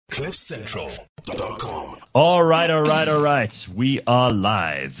CliffCentral.com. All right. We are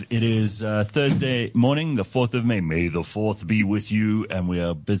live. It is Thursday morning, the 4th of May. May the 4th be with you. And we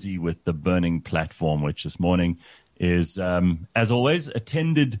are busy with the burning platform, which this morning is, as always,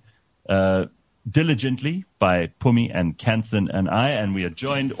 attended diligently by Phumi and Kanthan and I. And we are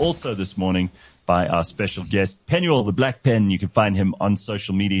joined also this morning by our special guest, Penuel, the Black Pen. You can find him on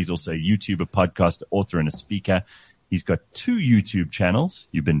social media. He's also a YouTuber, podcaster, author, and a speaker. He's got 2 YouTube channels.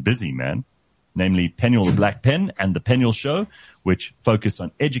 You've been busy, man. Namely Penuel, the Black Pen and the Penuel Show, which focus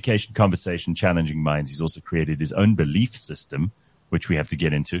on education, conversation, challenging minds. He's also created his own belief system, which we have to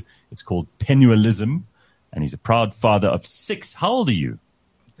get into. It's called Penuelism, and he's a proud father of 6. How old are you?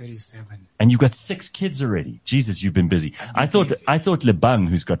 37. And you've got 6 kids already. Jesus, you've been busy. I thought Lebang,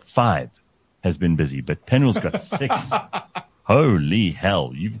 who's got 5, has been busy, but Penuel's got 6. Holy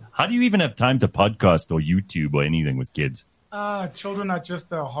hell. How do you even have time to podcast or YouTube or anything with kids? Children are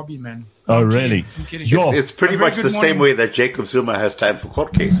just a hobby, man. Oh, really? I'm kidding. It's pretty much the same way that Jacob Zuma has time for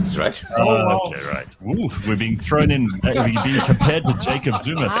court cases, right? Wow. Okay, right. Ooh, we're being thrown in, we're being compared to Jacob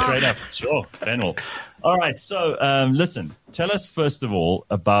Zuma straight up. Sure, Penuel. All right, so listen, tell us first of all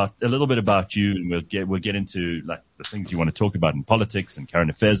a little bit about you, and we'll get into like the things you want to talk about in politics and current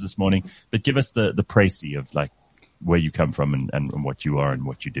affairs this morning. But give us the précis of like where you come from and what you are and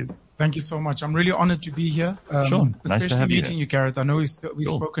what you do. Thank you so much. I'm really honored to be here. Sure. Especially Nice to have meeting you, Gareth. I know we've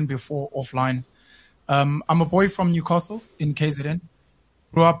spoken before offline. I'm a boy from Newcastle in KZN.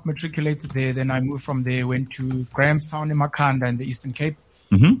 Grew up, matriculated there. Then I moved from there, went to Grahamstown in Makhanda in the Eastern Cape.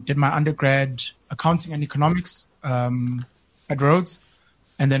 Mm-hmm. Did my undergrad accounting and economics at Rhodes.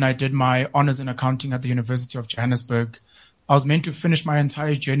 And then I did my honors in accounting at the University of Johannesburg. I was meant to finish my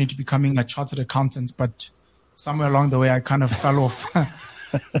entire journey to becoming a chartered accountant, but somewhere along the way, I kind of fell off.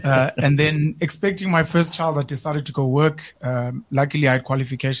 And then expecting my first child, I decided to go work. Luckily, I had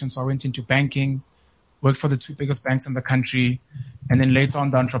qualifications, so I went into banking, worked for the 2 biggest banks in the country. And then later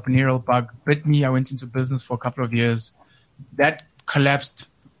on, the entrepreneurial bug bit me. I went into business for a couple of years. That collapsed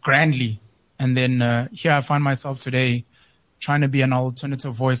grandly. And then here I find myself today trying to be an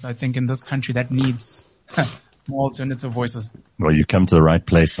alternative voice, I think, in this country that needs more alternative voices. Well, you come to the right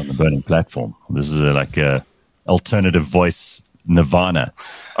place on the burning platform. This is like a alternative voice nirvana.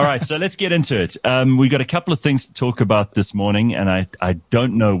 All right, so let's get into it. We got a couple of things to talk about this morning, and I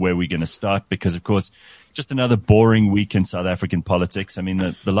don't know where we're going to start because, of course, just another boring week in South African politics. I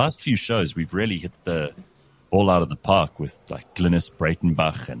mean, the last few shows, we've really hit the ball out of the park with like Glynis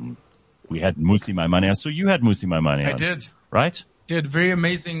Breitenbach, and we had Musi Maimane. I saw you had Musi Maimane. I did. Right? Did. Very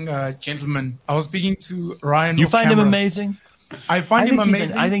amazing gentleman. I was speaking to Ryan. You find him amazing? I find him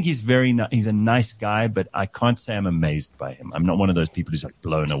amazing. I think he's he's a nice guy, but I can't say I'm amazed by him. I'm not one of those people who's like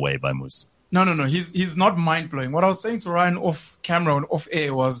blown away by Moose. No. He's not mind blowing. What I was saying to Ryan off camera and off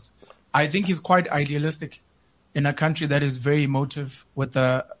air was, I think he's quite idealistic in a country that is very emotive with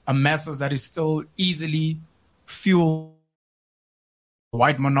a masses that is still easily fueled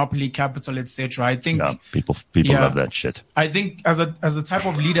white monopoly capital, etc. I think people love that shit. I think as the type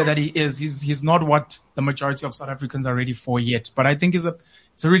of leader that he is, he's not what the majority of South Africans are ready for yet. But I think he's a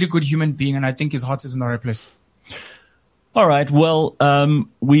really good human being, and I think his heart is in the right place. All right. Well,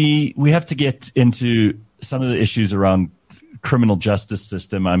 we have to get into some of the issues around criminal justice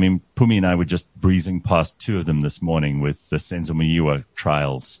system. I mean, Phumi and I were just breezing past 2 of them this morning with the Senzo Mayiwa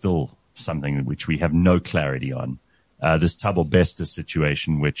trial, still something which we have no clarity on. This Thabo Bester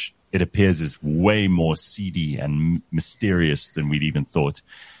situation, which it appears is way more seedy and mysterious than we'd even thought.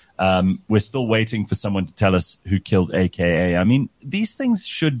 We're still waiting for someone to tell us who killed AKA. I mean, these things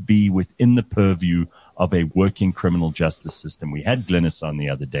should be within the purview of a working criminal justice system. We had Glynis on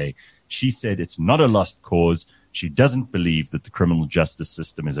the other day. She said it's not a lost cause. She doesn't believe that the criminal justice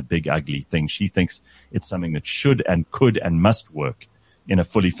system is a big, ugly thing. She thinks it's something that should and could and must work in a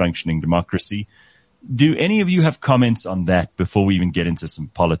fully functioning democracy. Do any of you have comments on that before we even get into some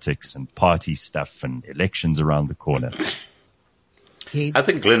politics and party stuff and elections around the corner? I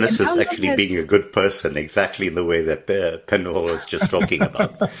think Glynis is actually being a good person, exactly in the way that Penuel was just talking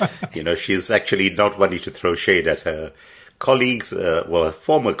about. She's actually not wanting to throw shade at her colleagues,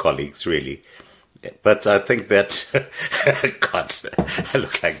 former colleagues, really. But I think that, God, I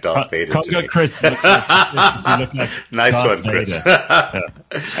look like Darth Vader today. Chris. You look like nice Darth one, Chris. Yeah.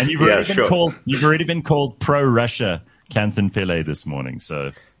 And you've already been called pro-Russia Kanthan Pillay this morning.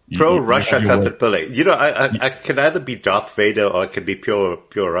 So pro-Russia Kanthan Pillay. I can either be Darth Vader or I can be pure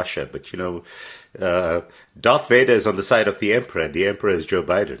Russia. But Darth Vader is on the side of the Emperor, and the Emperor is Joe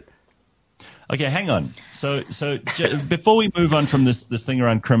Biden. Okay, hang on. So before we move on from this thing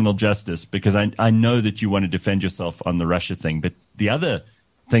around criminal justice, because I know that you want to defend yourself on the Russia thing, but the other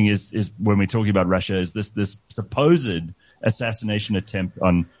thing is when we're talking about Russia is this supposed assassination attempt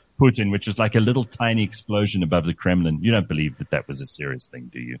on Putin, which is like a little tiny explosion above the Kremlin. You don't believe that was a serious thing,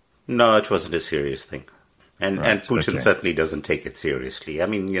 do you? No, it wasn't a serious thing. And Putin certainly doesn't take it seriously. I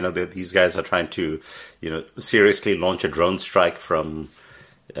mean, these guys are trying to, seriously launch a drone strike from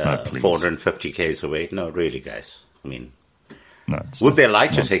 450 k's away. No, really, guys. I mean, would they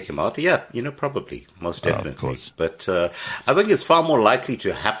like to take him out? Yeah, probably, most definitely. Of course. But I think it's far more likely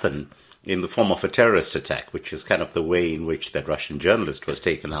to happen in the form of a terrorist attack, which is kind of the way in which that Russian journalist was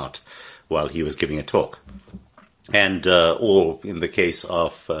taken out while he was giving a talk. And or in the case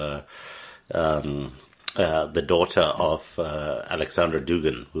of the daughter of Alexander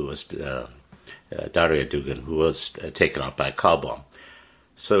Dugin, who was Daria Dugin, who was taken out by a car bomb.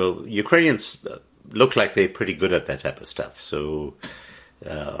 So Ukrainians look like they're pretty good at that type of stuff. So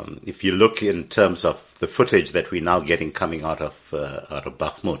if you look in terms of the footage that we're now getting coming out of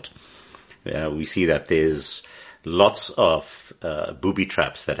Bakhmut, we see that there's lots of booby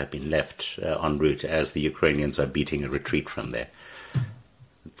traps that have been left en route as the Ukrainians are beating a retreat from there.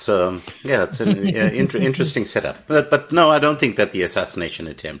 It's an interesting setup. But no, I don't think that the assassination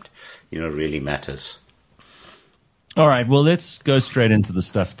attempt, really matters. All right. Well, let's go straight into the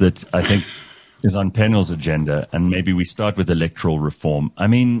stuff that I think is on Penuel's agenda, and maybe we start with electoral reform. I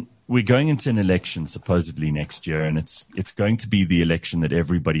mean, we're going into an election supposedly next year, and it's going to be the election that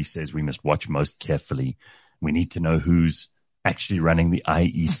everybody says we must watch most carefully. We need to know who's actually running the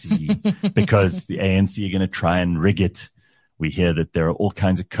IEC because the ANC are going to try and rig it. We hear that there are all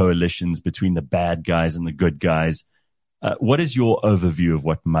kinds of coalitions between the bad guys and the good guys. What is your overview of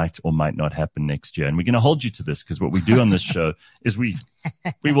what might or might not happen next year? And we're going to hold you to this because what we do on this show is we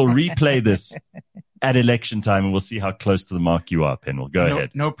will replay this at election time and we'll see how close to the mark you are, Penuel. Go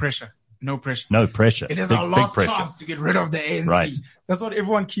ahead. No pressure. No pressure. No pressure. It is our last chance to get rid of the ANC. Right. That's what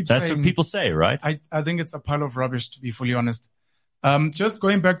everyone keeps saying. That's what people say, right? I think it's a pile of rubbish, to be fully honest. Just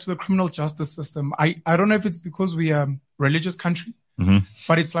going back to the criminal justice system, I don't know if it's because we are a religious country,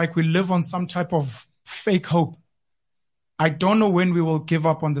 but it's like we live on some type of fake hope. I don't know when we will give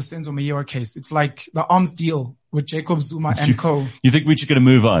up on the Senzo Meyiwa case. It's like the arms deal with Jacob Zuma and co. You think we're just going to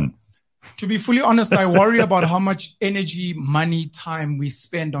move on? To be fully honest, I worry about how much energy, money, time we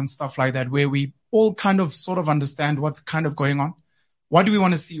spend on stuff like that, where we all kind of sort of understand what's kind of going on. What do we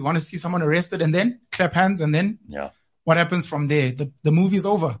want to see? We want to see someone arrested and then clap hands and then what happens from there? The movie's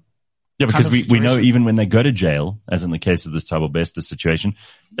over. Yeah, because we know even when they go to jail, as in the case of this Thabo Bester situation,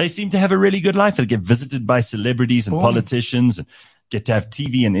 they seem to have a really good life. They get visited by celebrities and politicians and get to have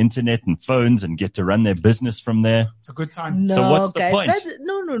TV and internet and phones and get to run their business from there. It's a good time. No, so what's the guys, point?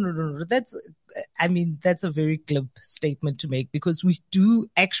 No. That's a very glib statement to make because we do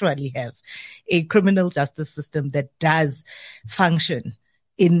actually have a criminal justice system that does function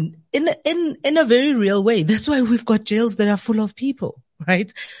in a very real way. That's why we've got jails that are full of people,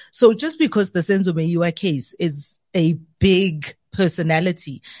 right? So just because the Senzo Meyiwa case is a big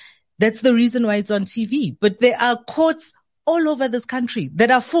personality, that's the reason why it's on TV. But there are courts all over this country that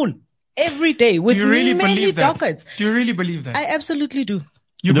are full every day with many dockets. Do you really believe that? I absolutely do.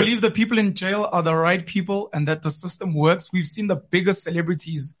 You believe the people in jail are the right people and that the system works? We've seen the biggest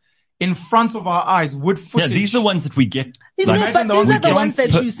celebrities in front of our eyes with footage. Yeah, these are the ones that we get. But these are the ones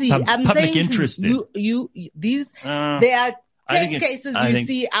that you see. I'm public saying interest there are 10 cases you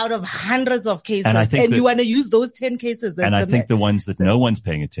see out of hundreds of cases, and you want to use those 10 cases. I think the ones that no one's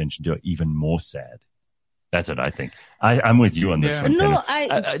paying attention to are even more sad. That's what I think. I'm with you on this one. No,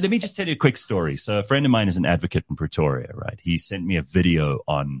 let me just tell you a quick story. So a friend of mine is an advocate in Pretoria, right? He sent me a video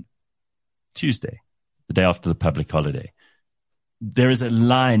on Tuesday, the day after the public holiday. There is a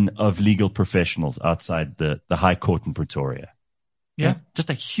line of legal professionals outside the High Court in Pretoria. Yeah. Just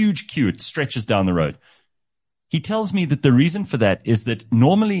a huge queue. It stretches down the road. He tells me that the reason for that is that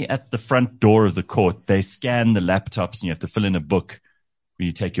normally at the front door of the court, they scan the laptops and you have to fill in a book when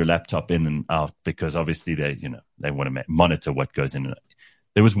you take your laptop in and out because obviously they want to monitor what goes in.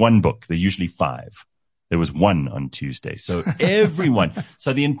 There was one book. There are usually 5. There was one on Tuesday. So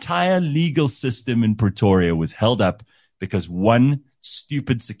so the entire legal system in Pretoria was held up because one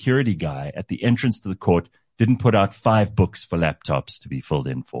stupid security guy at the entrance to the court didn't put out 5 books for laptops to be filled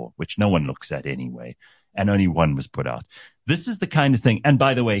in for, which no one looks at anyway. And only one was put out. This is the kind of thing. And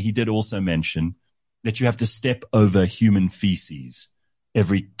by the way, he did also mention that you have to step over human feces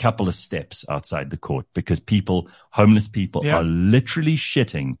every couple of steps outside the court because homeless people are literally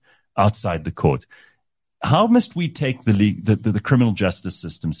shitting outside the court. How must we take the criminal justice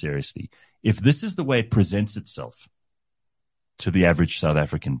system seriously if this is the way it presents itself to the average South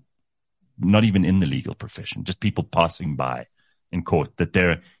African, not even in the legal profession, just people passing by in court, that there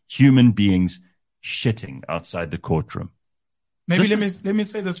are human beings shitting outside the courtroom. Maybe let me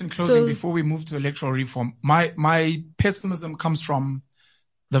say this in closing before we move to electoral reform. My pessimism comes from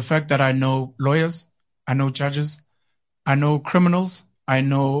the fact that I know lawyers, I know judges, I know criminals, I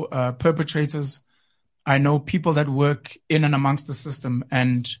know perpetrators, I know people that work in and amongst the system,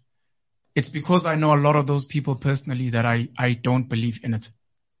 and it's because I know a lot of those people personally that I don't believe in it.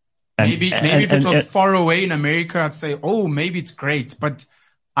 Maybe if it was far away in America, I'd say, oh, maybe it's great, but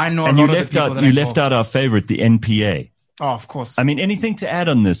I know a lot of the people that are involved. You left out our favorite, the NPA. Oh, of course. I mean, anything to add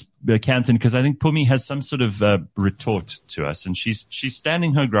on this, Kanthan? Because I think Phumi has some sort of retort to us, and she's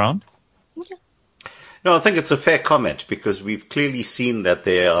standing her ground. Yeah. No, I think it's a fair comment, because we've clearly seen that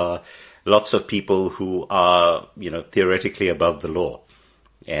there are lots of people who are, theoretically above the law.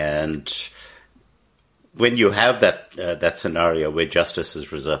 And when you have that scenario where justice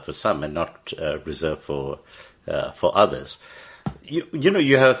is reserved for some and not reserved for others,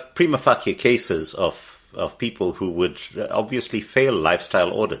 you have prima facie cases of people who would obviously fail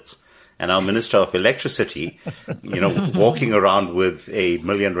lifestyle audits. And our Minister of Electricity, walking around with a R1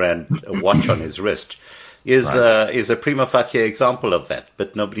 million watch on his wrist is a prima facie example of that,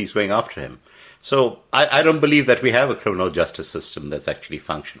 but nobody's going after him. So I don't believe that we have a criminal justice system that's actually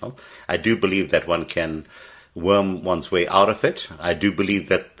functional. I do believe that one can worm one's way out of it. I do believe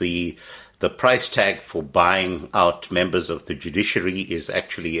that the price tag for buying out members of the judiciary is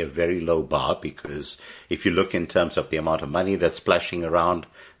actually a very low bar, because if you look in terms of the amount of money that's splashing around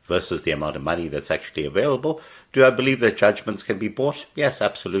versus the amount of money that's actually available, do I believe that judgments can be bought? Yes,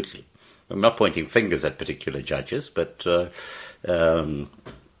 absolutely. I'm not pointing fingers at particular judges, but I think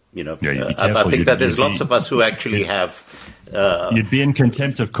that there's lots of us who actually have. You'd be in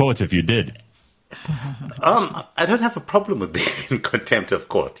contempt of court if you did. I don't have a problem with being in contempt of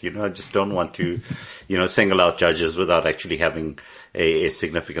court. I just don't want to, single out judges without actually having a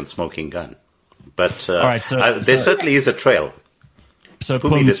significant smoking gun. But there certainly is a trail. So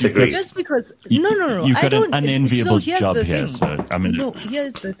Phumi disagrees. Just because no, you've got an unenviable job here. So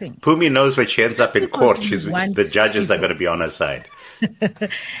here's the thing. Phumi knows when she ends up in court, the judges are going to be on her side.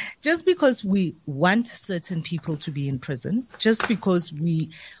 Just because we want certain people to be in prison, just because we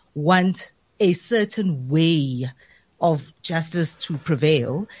want a certain way of justice to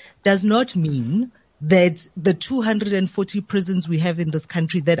prevail, does not mean that the 240 prisons we have in this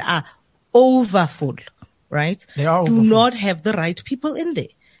country that are overfull, right, do not have the right people in there.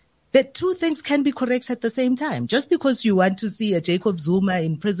 That two things can be correct at the same time. Just because you want to see a Jacob Zuma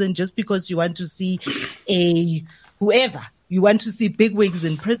in prison, just because you want to see whoever, you want to see bigwigs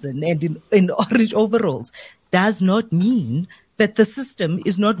in prison and in orange overalls, does not mean that the system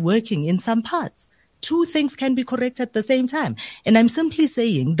is not working in some parts. Two things can be correct at the same time. And I'm simply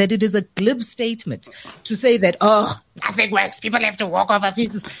saying that it is a glib statement to say that, nothing works, people have to walk off our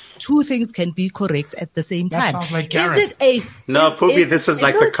faces. Two things can be correct at the same time. That sounds like Gareth. Phumi, this is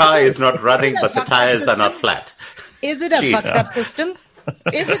like the car is not running, but the tires are not flat. Is it a fucked up system?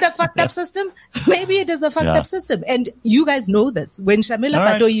 Is it a fucked up system? Maybe it is a fucked up system. And you guys know this. When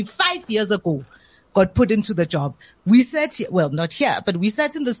Shamila Batoyi 5 years ago got put into the job, we sat here, well, not here, but we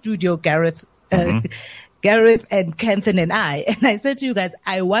sat in the studio, Gareth and Kanthan and I said to you guys,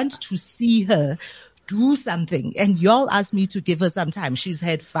 I want to see her do something. And y'all asked me to give her some time. She's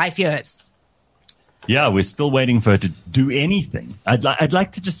had 5 years. Yeah, we're still waiting for her to do anything. I'd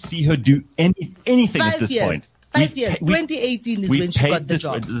like to just see her do anything at this point. 5 years. 2018 is when she got the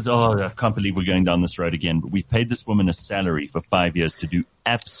job. I can't believe we're going down this road again. But we've paid this woman a salary for 5 years to do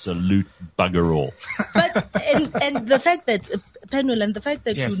absolute bugger all. But and the fact that Penuel, and the fact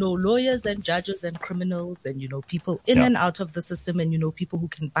that lawyers and judges and criminals and people in and out of the system, and people who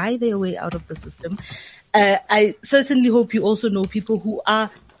can buy their way out of the system. I certainly hope you also know people who are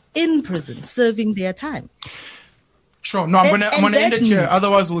in prison serving their time. Sure. No, I'm gonna end it here.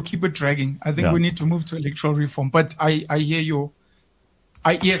 Otherwise, we'll keep it dragging. I think we need to move to electoral reform. But I hear you.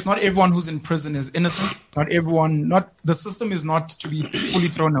 Yes, not everyone who's in prison is innocent. The system is not to be fully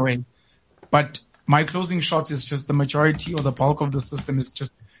thrown away. But my closing shot is just the majority or the bulk of the system is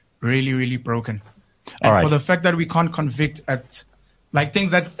just really, really broken. And for the fact that we can't convict at things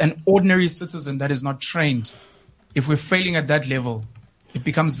that an ordinary citizen that is not trained, if we're failing at that level, it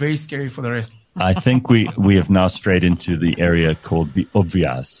becomes very scary for the rest. I think we have now strayed into the area called the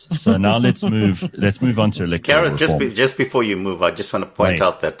obvious. So now let's move on to electoral reform. Gareth, just before you move, I just want to point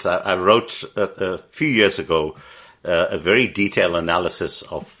out that I wrote a few years ago a very detailed analysis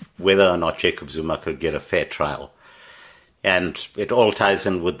of whether or not Jacob Zuma could get a fair trial. And it all ties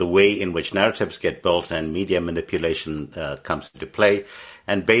in with the way in which narratives get built and media manipulation comes into play.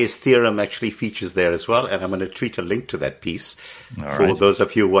 And Bayes' theorem actually features there as well. And I'm going to tweet a link to that piece for those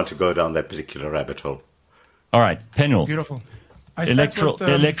of you who want to go down that particular rabbit hole. All right, Penuel. Beautiful.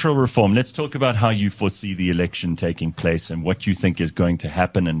 Electoral reform. Let's talk about how you foresee the election taking place and what you think is going to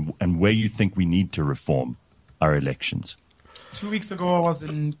happen and where you think we need to reform our elections. 2 weeks ago, I was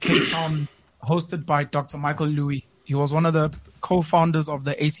in Cape Town, hosted by Dr. Michael Louis. He was one of the co-founders of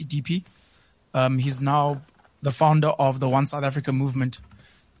the ACDP. He's now the founder of the One South Africa movement.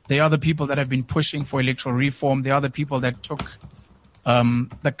 They are the people that have been pushing for electoral reform. They are the people that took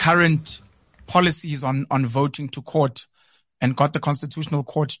the current policies on voting to court and got the Constitutional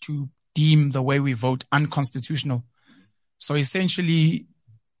Court to deem the way we vote unconstitutional. So essentially,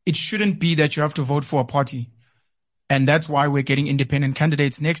 it shouldn't be that you have to vote for a party. And that's why we're getting independent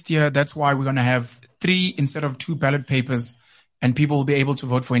candidates next year. That's why we're going to have 3 instead of 2 ballot papers, and people will be able to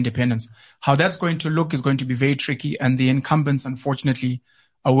vote for independence. How that's going to look is going to be very tricky. And the incumbents, unfortunately,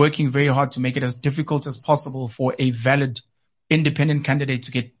 are working very hard to make it as difficult as possible for a valid independent candidate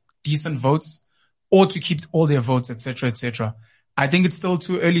to get decent votes or to keep all their votes, etc., etc. I think it's still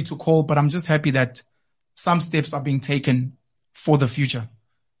too early to call, but I'm just happy that some steps are being taken for the future.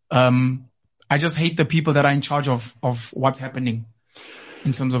 I just hate the people that are in charge of what's happening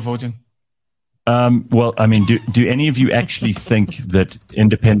in terms of voting. Well, I mean, do any of you actually think that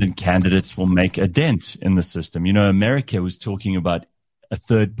independent candidates will make a dent in the system? You know, America was talking about a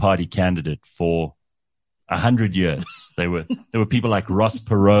third-party candidate for 100 years. There were people like Ross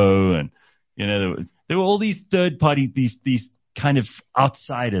Perot, and you know, there were all these third-party, these kind of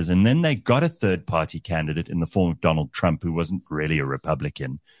outsiders, and then they got a third-party candidate in the form of Donald Trump, who wasn't really a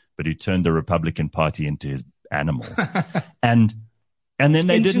Republican, but who turned the Republican Party into his animal. and then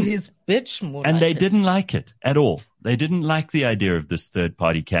they into didn't his bitch more and like they it. didn't like it at all. They didn't like the idea of this third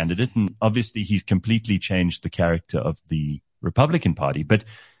party candidate. And obviously he's completely changed the character of the Republican Party. But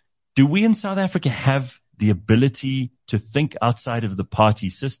do we in South Africa have the ability to think outside of the party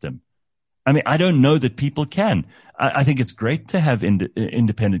system? I mean, I don't know that people can. I think it's great to have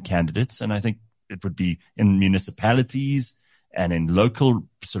independent candidates, and I think it would be in municipalities and in local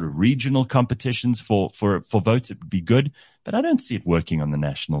sort of regional competitions for votes, it would be good. But I don't see it working on the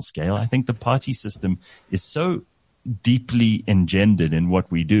national scale. I think the party system is so deeply engendered in what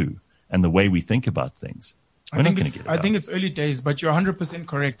we do and the way we think about things. I think it's early days, but you're 100%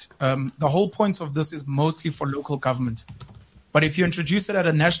 correct. The whole point of this is mostly for local government. But if you introduce it at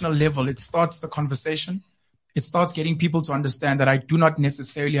a national level, it starts the conversation. It starts getting people to understand that I do not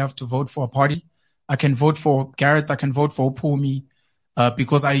necessarily have to vote for a party. I can vote for Gareth. I can vote for Phumi,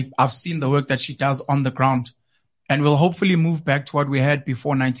 because I've seen the work that she does on the ground. And we'll hopefully move back to what we had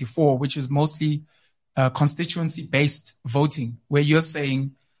before 94, which is mostly constituency-based voting, where you're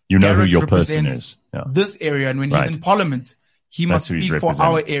saying you know Gareth who your person is. Yeah. This area, and when he's in parliament, he must speak for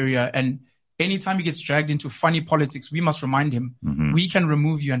our area. And anytime he gets dragged into funny politics, we must remind him, we can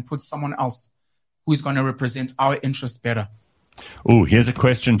remove you and put someone else who is going to represent our interests better. Oh, here's a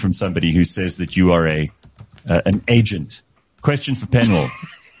question from somebody who says that you are an agent. Question for Penuel.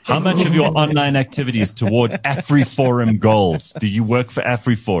 How much of your online activity is toward AfriForum goals? Do you work for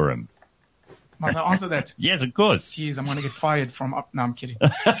AfriForum? Must I answer that? Yes, of course. Jeez, I'm going to get fired from up. No, I'm kidding.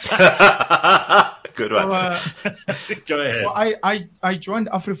 Good one. Go ahead. So I joined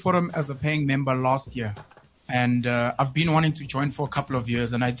AfriForum as a paying member last year, and I've been wanting to join for a couple of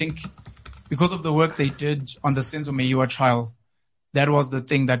years. And I think because of the work they did on the Senzo Meyiwa trial, that was the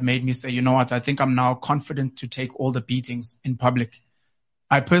thing that made me say, you know what, I think I'm now confident to take all the beatings in public.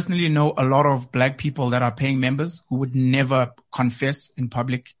 I personally know a lot of black people that are paying members who would never confess in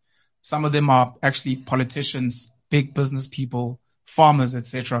public. Some of them are actually politicians, big business people, farmers,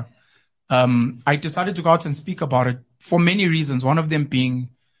 etc. I decided to go out and speak about it for many reasons. One of them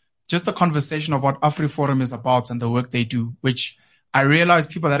being just the conversation of what AfriForum is about and the work they do, which I realize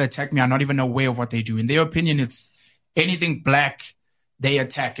people that attack me are not even aware of what they do. In their opinion, it's anything black, they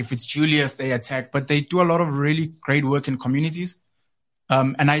attack. If it's Julius, they attack. But they do a lot of really great work in communities.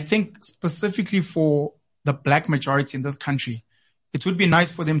 And I think specifically for the black majority in this country, it would be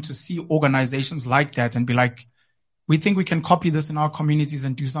nice for them to see organizations like that and be like, we think we can copy this in our communities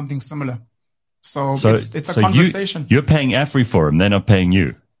and do something similar. So it's a conversation. You're paying AfriForum, they're not paying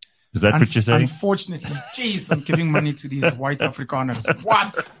you. Is that what you're saying? Unfortunately. Jeez, I'm giving money to these white Afrikaners.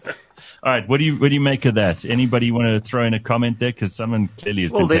 What? All right. What do you make of that? Anybody want to throw in a comment there? Because someone clearly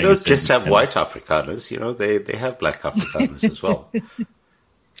has been they don't just have white Afrikaners. You know, they have black Afrikaners as well.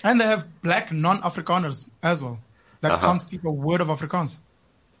 And they have black non-Afrikaners as well. That can't speak a word of Afrikaans.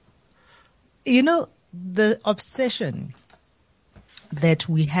 You know, the obsession that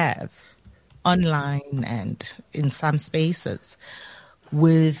we have online and in some spaces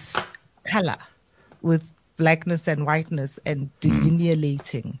with color, with blackness and whiteness, and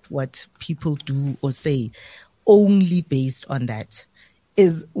delineating what people do or say only based on that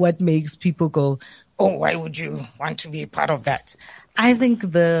is what makes people go, oh, why would you want to be a part of that? I think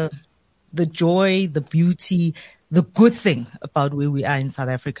the joy, the beauty, the good thing about where we are in South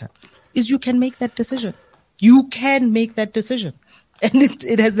Africa is you can make that decision. You can make that decision. And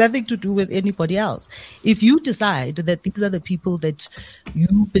it has nothing to do with anybody else. If you decide that these are the people that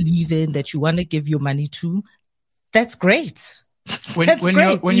you believe in, that you want to give your money to, that's great. When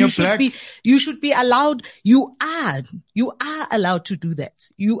you're black, you should be allowed. You are allowed to do that.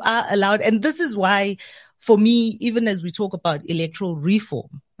 You are allowed. And this is why, for me, even as we talk about electoral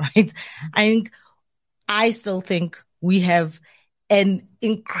reform, right? I still think we have an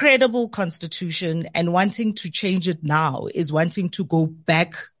incredible constitution, and wanting to change it now is wanting to go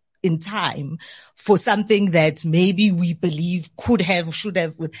back in time for something that maybe we believe could have, should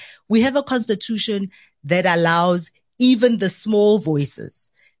have. We have a constitution that allows even the small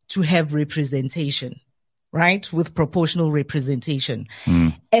voices to have representation, right? With proportional representation.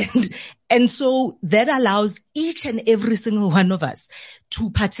 And so that allows each and every single one of us to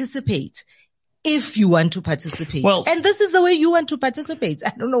participate if you want to participate. Well, and this is the way you want to participate.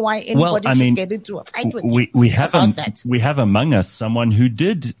 I don't know why anybody should get into a fight with you about that. We have among us someone who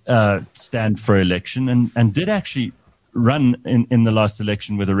did stand for election and did actually run in the last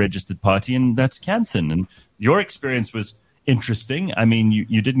election with a registered party, and that's Kanthan. And your experience was interesting. I mean,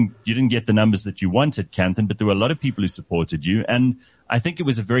 you didn't get the numbers that you wanted, Kanthan, but there were a lot of people who supported you, and I think it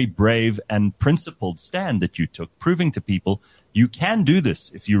was a very brave and principled stand that you took, proving to people you can do this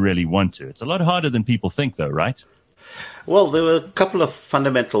if you really want to. It's a lot harder than people think, though, right? Well, there were a couple of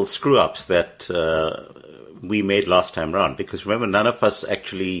fundamental screw-ups that we made last time round, because remember, none of us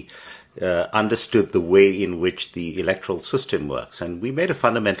actually understood the way in which the electoral system works. And we made a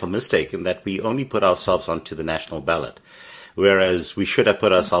fundamental mistake in that we only put ourselves onto the national ballot, whereas we should have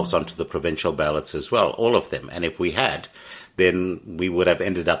put ourselves onto the provincial ballots as well, all of them. And if we had, then we would have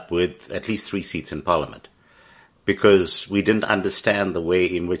ended up with at least 3 seats in parliament, because we didn't understand the way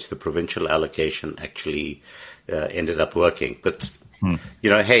in which the provincial allocation actually ended up working. But,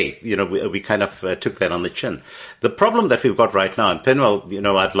 hey, we kind of took that on the chin. The problem that we've got right now, and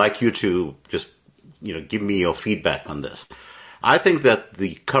Penuel, I'd like you to just, give me your feedback on this. I think that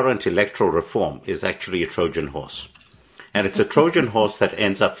the current electoral reform is actually a Trojan horse. And it's a Trojan horse that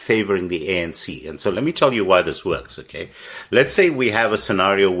ends up favoring the ANC. And so let me tell you why this works, okay? Let's say we have a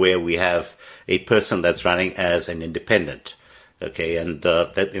scenario where we have a person that's running as an independent, okay? And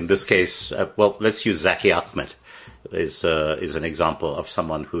that in this case, let's use Zaki Ahmed is an example of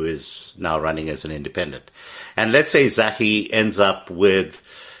someone who is now running as an independent. And let's say Zaki ends up with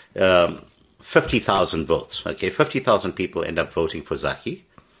 50,000 votes, okay? 50,000 people end up voting for Zaki.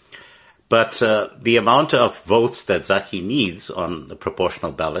 But the amount of votes that Zaki needs on the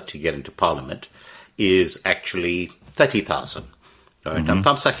proportional ballot to get into parliament is actually 30,000. All right.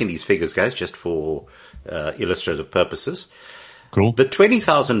 I'm sucking these figures, guys, just for illustrative purposes. Cool. The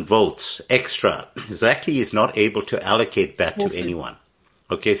 20,000 votes extra, Zaki is not able to allocate that to anyone.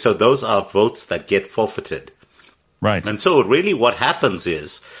 Okay, so those are votes that get forfeited. Right. And so really what happens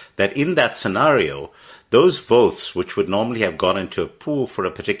is that in that scenario, those votes, which would normally have gone into a pool for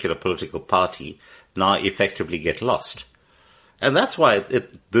a particular political party, now effectively get lost. And that's why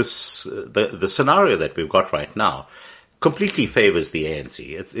the scenario that we've got right now completely favors the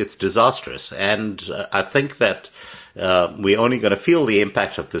ANC. It's disastrous. And I think that we're only going to feel the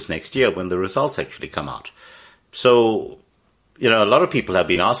impact of this next year when the results actually come out. So, a lot of people have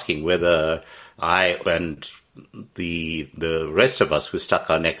been asking whether I and the rest of us who stuck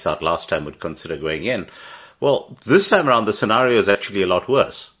our necks out last time would consider going in. Well, this time around, the scenario is actually a lot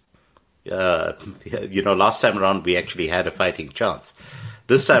worse. Last time around, we actually had a fighting chance.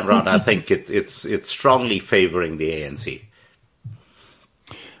 This time around, I think it's strongly favoring the ANC.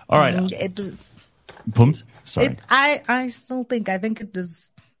 All right. It was. Pumped? Sorry. I think it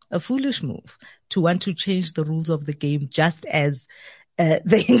is a foolish move to want to change the rules of the game just as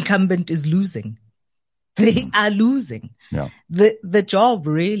the incumbent is losing. They are losing. Yeah. The job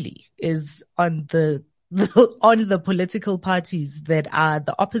really is on the political parties that are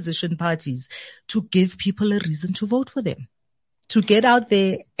the opposition parties to give people a reason to vote for them, to get out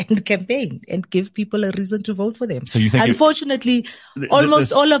there and campaign and give people a reason to vote for them. So you think, unfortunately,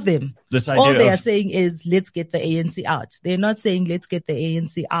 almost all of them, all they are saying is, let's get the ANC out. They're not saying, let's get the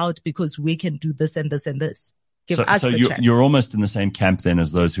ANC out because we can do this and this and this. Give us the chance. You're almost in the same camp then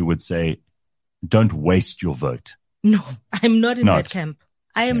as those who would say, don't waste your vote. No, I'm not in that camp.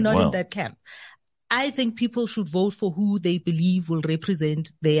 I am not in that camp. I think people should vote for who they believe will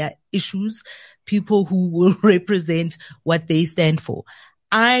represent their issues, people who will represent what they stand for.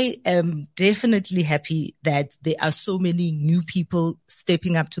 I am definitely happy that there are so many new people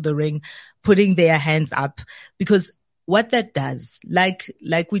stepping up to the ring, putting their hands up, because what that does, like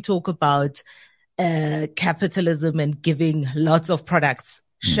we talk about capitalism and giving lots of products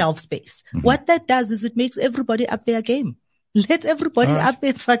shelf space. Mm-hmm. What that does is it makes everybody up their game. Let everybody up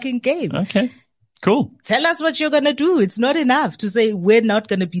their fucking game. Okay, cool. Tell us what you're going to do. It's not enough to say we're not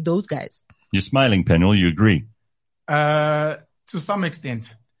going to be those guys. You're smiling, Penuel. You agree? To some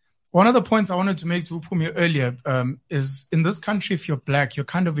extent. One of the points I wanted to make to Phumi earlier is in this country, if you're black, you're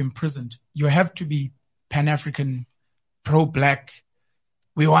kind of imprisoned. You have to be Pan-African, pro-black,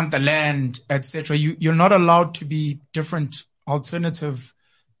 we want the land, etc. You're not allowed to be different, alternative,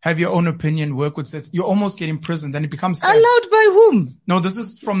 have your own opinion, work with it. You almost get imprisoned and it becomes sad. Allowed by whom? No, this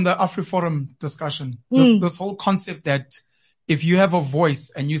is from the AfriForum discussion. This whole concept that if you have a voice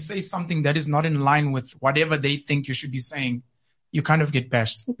and you say something that is not in line with whatever they think you should be saying, you kind of get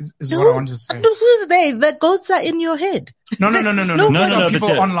bashed, is what I want to say. Who's they? The ghosts are in your head. No. These are people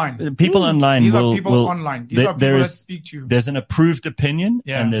online. People online These are people online. These are people that speak to you. There's an approved opinion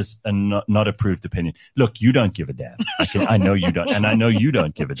and there's a not approved opinion. Look, you don't give a damn. I know you don't. And I know you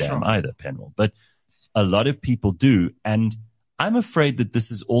don't give a damn either, Penuel. But a lot of people do. And I'm afraid that this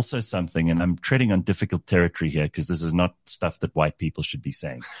is also something, and I'm treading on difficult territory here because this is not stuff that white people should be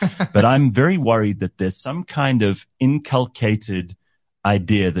saying. But I'm very worried that there's some kind of inculcated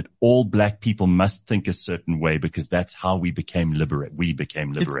idea that all black people must think a certain way because that's how we became liberated.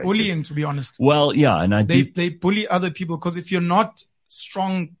 It's bullying, to be honest. Well, yeah. And they bully other people because if you're not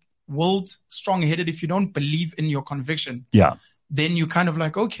strong-willed, strong-headed, if you don't believe in your conviction, then you kind of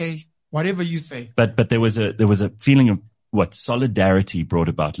like, okay, whatever you say. But there was a feeling of solidarity brought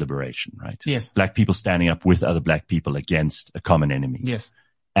about liberation, right? Yes. Black people standing up with other black people against a common enemy. Yes.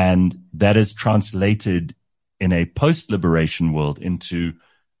 And that is translated in a post-liberation world into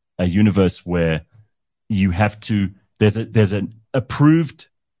a universe where you have to, there's an approved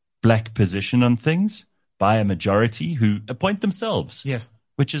black position on things by a majority who appoint themselves. Yes.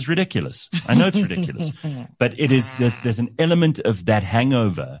 Which is ridiculous. I know it's ridiculous, but it is, there's an element of that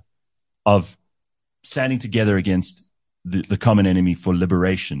hangover of standing together against the common enemy for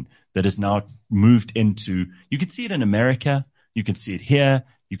liberation that is now moved into, you can see it in America, you can see it here,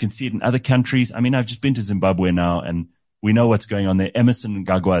 you can see it in other countries. I mean, I've just been to Zimbabwe now and we know what's going on there. Emerson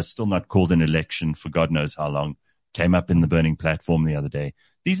Mnangagwa is still not called an election for God knows how long. Came up in the burning platform the other day.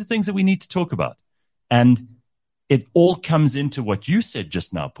 These are things that we need to talk about. And it all comes into what you said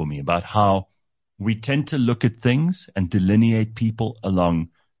just now, Phumi, about how we tend to look at things and delineate people along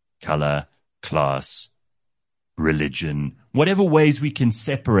color, class, religion, whatever ways we can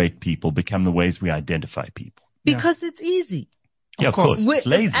separate people become the ways we identify people. Because it's easy. Yeah, of course. It's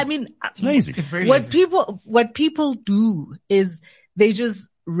lazy. I mean, it's lazy. It's very lazy. What people do is they just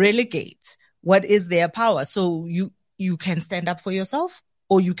relegate what is their power. So you can stand up for yourself,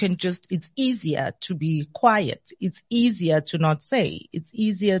 or you can it's easier to be quiet. It's easier to not say. It's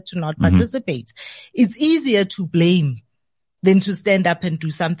easier to not participate. It's easier to blame than to stand up and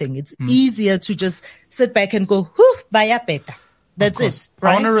do something. It's easier to just sit back and go, whew, baya beta. That's it.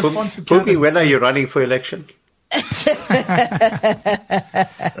 Right? I want to respond to Phumi, when are you running for election? I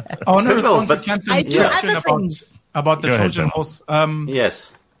want to respond to Kanthan's question about the Trojan horse. Yes.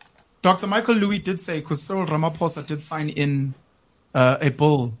 Dr. Michael Louis did say, because Cyril Ramaphosa did sign in a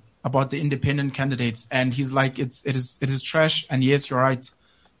bill about the independent candidates, and he's like, it is trash. And yes, you're right.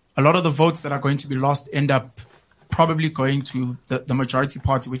 A lot of the votes that are going to be lost end up probably going to the majority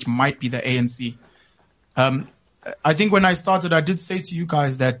party, which might be the ANC. I think when I started, I did say to you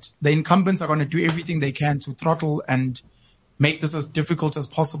guys that the incumbents are going to do everything they can to throttle and make this as difficult as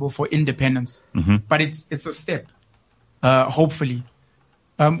possible for independence. But it's a step, hopefully.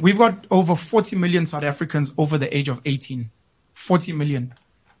 We've got over 40 million South Africans over the age of 18. 40 million.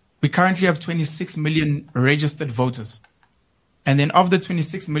 We currently have 26 million registered voters. And then of the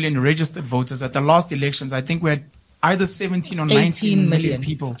 26 million registered voters at the last elections, I think we had either 17 or 19 million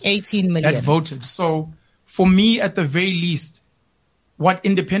people 18 million that voted. So for me, at the very least, what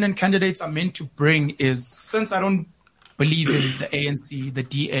independent candidates are meant to bring is, since I don't believe in the ANC, the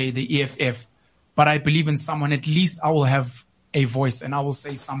DA, the EFF, but I believe in someone, at least I will have a voice and I will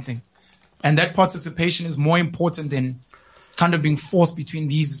say something. And that participation is more important than kind of being forced between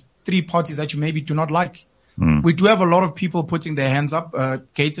these three parties that you maybe do not like. We do have a lot of people putting their hands up,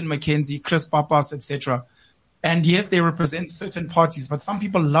 Gayton McKenzie, Chris Papas, etc. And yes, they represent certain parties, but some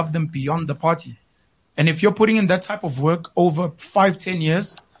people love them beyond the party. And if you're putting in that type of work over 5-10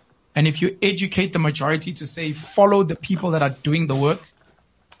 years, And if you educate the majority to say, follow the people that are doing the work,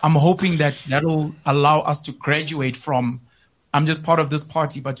 I'm hoping that that'll allow us to graduate from, I'm just part of this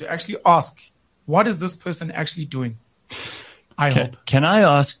party, but to actually ask, what is this person actually doing? I hope. Can I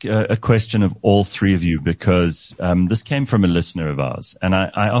ask a question of all three of you? Because this came from a listener of ours. And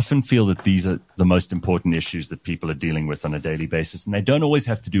I often feel that these are the most important issues that people are dealing with on a daily basis. And they don't always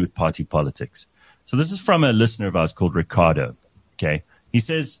have to do with party politics. So this is from a listener of ours called Ricardo. Okay. He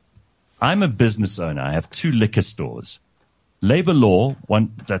says, I'm a business owner. I have 2 liquor stores. Labor law,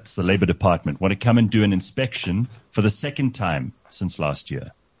 that's the Labor Department, want to come and do an inspection for the 2nd time since last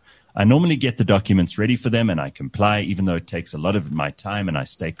year. I normally get the documents ready for them and I comply, even though it takes a lot of my time and I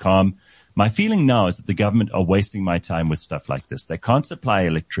stay calm. My feeling now is that the government are wasting my time with stuff like this. They can't supply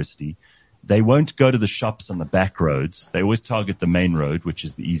electricity. They won't go to the shops on the back roads. They always target the main road, which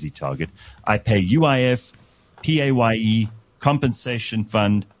is the easy target. I pay UIF, PAYE, compensation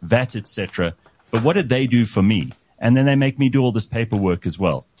fund, VAT, etc. But what did they do for me? And then they make me do all this paperwork as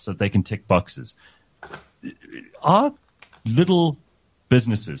well so that they can tick boxes. Are little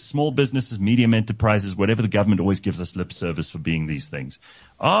businesses, small businesses, medium enterprises, whatever the government always gives us lip service for being these things,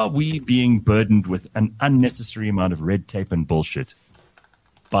 are we being burdened with an unnecessary amount of red tape and bullshit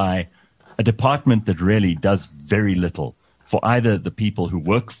by a department that really does very little for either the people who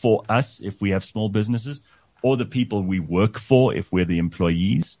work for us if we have small businesses or the people we work for if we're the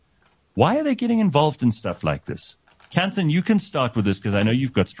employees? Why are they getting involved in stuff like this? Kanthan, you can start with this because I know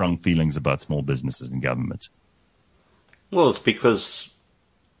you've got strong feelings about small businesses and government. Well, it's because,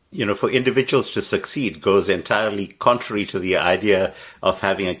 for individuals to succeed goes entirely contrary to the idea of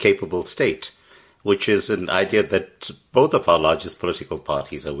having a capable state, which is an idea that both of our largest political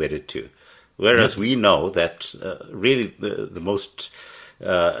parties are wedded to. Whereas we know that really the most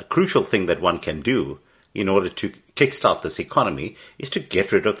crucial thing that one can do in order to kickstart this economy is to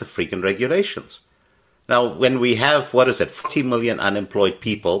get rid of the freaking regulations. Now, when we have, 40 million unemployed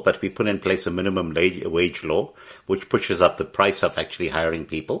people, but we put in place a minimum wage law, which pushes up the price of actually hiring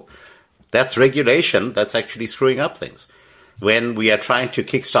people, that's regulation that's actually screwing up things. When we are trying to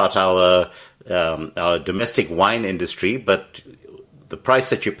kickstart our domestic wine industry, but the price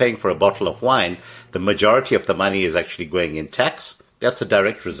that you're paying for a bottle of wine, the majority of the money is actually going in tax, that's a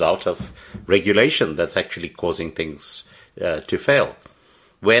direct result of regulation that's actually causing things to fail.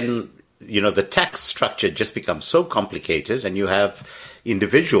 When the tax structure just becomes so complicated and you have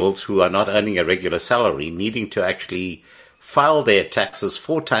individuals who are not earning a regular salary needing to actually file their taxes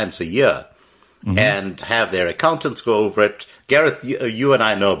 4 times a year and have their accountants go over it. Gareth, you and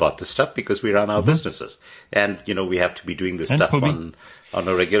I know about this stuff because we run our businesses and, we have to be doing this stuff on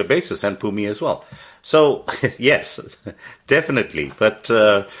a regular basis, and Phumi as well. So, yes, definitely. But,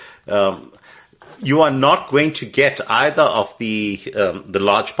 you are not going to get either of the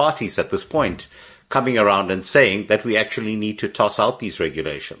large parties at this point coming around and saying that we actually need to toss out these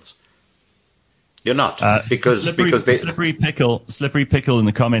regulations. You're not, because they slippery pickle in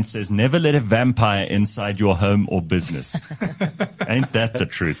the comments says never let a vampire inside your home or business. Ain't that the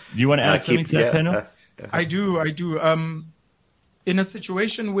truth? Do you want to add something to that, Penuel? I do. In a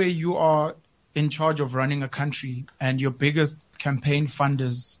situation where you are in charge of running a country and your biggest campaign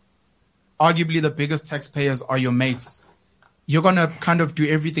funders, arguably the biggest taxpayers, are your mates, you're going to kind of do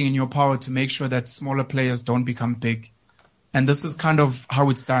everything in your power to make sure that smaller players don't become big. And this is kind of how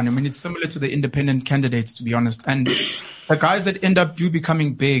it's done. I mean, it's similar to the independent candidates, to be honest. And the guys that end up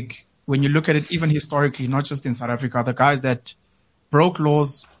becoming big, when you look at it even historically, not just in South Africa, the guys that broke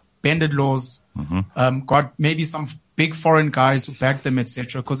laws, bended laws, got maybe some big foreign guys who backed them,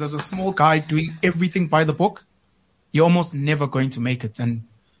 etc. Because as a small guy doing everything by the book, you're almost never going to make it. And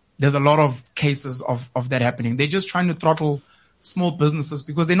there's a lot of cases of that happening. They're just trying to throttle small businesses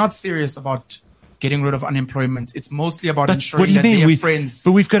because they're not serious about getting rid of unemployment. It's mostly about ensuring that their friends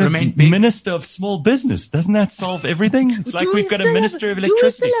But we've got a big. minister of small business. Doesn't that solve everything? It's like we've got a minister of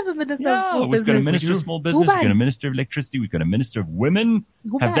electricity. Do we still have a minister of small business? We've got a minister of small business. We've got a minister of electricity. We've got a minister of women.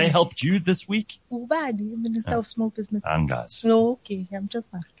 Have they helped you this week? Minister of small business. Guys. Oh, okay, I'm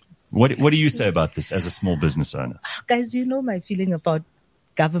just asking. What do you say about this as a small business owner? Guys, you know my feeling about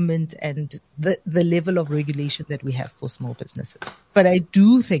government and the level of regulation that we have for small businesses. But I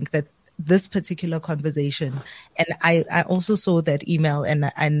do think that this particular conversation, and I also saw that email,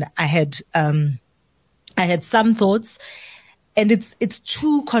 and I had some thoughts, and it's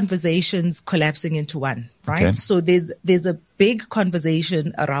 2 conversations collapsing into one, right? Okay. So there's a big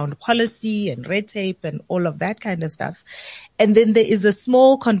conversation around policy and red tape and all of that kind of stuff, and then there is a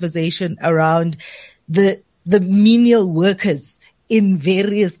small conversation around the menial workers in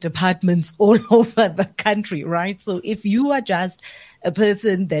various departments all over the country, right? So if you are just a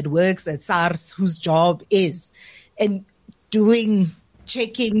person that works at SARS whose job is and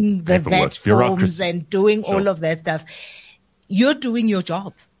checking the VAT forms and doing all of that stuff, you're doing your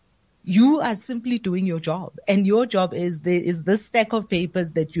job. You are simply doing your job, and your job is there is this stack of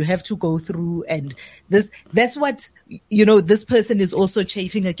papers that you have to go through, and that's what, this person is also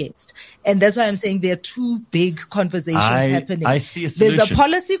chafing against. And that's why I'm saying there are two big conversations happening. I see a solution. There's a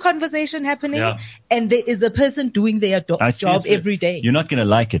policy conversation happening, and there is a person doing their job every day. You're not going to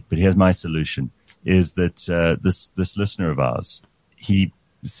like it, but here's my solution, is that this listener of ours, he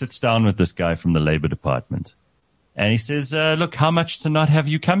sits down with this guy from the Labor Department. And he says, look, how much to not have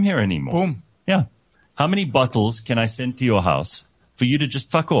you come here anymore? Boom. Yeah. How many bottles can I send to your house for you to just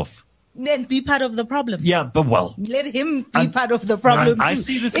fuck off? And be part of the problem. Yeah, but let him be part of the problem too. I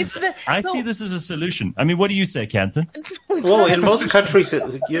see this as a solution. I mean, what do you say, Kanthan? Well, in most countries,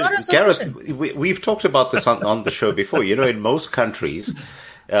 Gareth, we've talked about this on the show before. In most countries,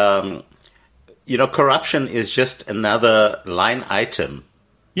 corruption is just another line item.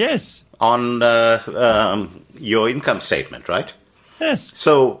 Yes. On your income statement, right? Yes.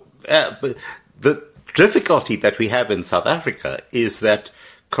 So the difficulty that we have in South Africa is that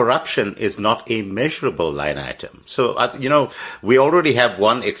corruption is not a measurable line item. So, we already have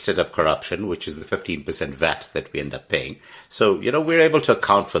one extent of corruption, which is the 15% VAT that we end up paying. So, we're able to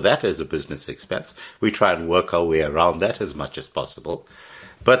account for that as a business expense. We try and work our way around that as much as possible.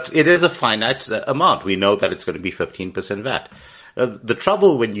 But it is a finite amount. We know that it's going to be 15% VAT. The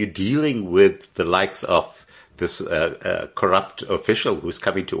trouble when you're dealing with the likes of this corrupt official who's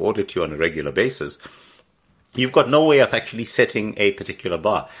coming to audit you on a regular basis, you've got no way of actually setting a particular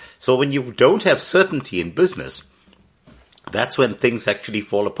bar. So when you don't have certainty in business, that's when things actually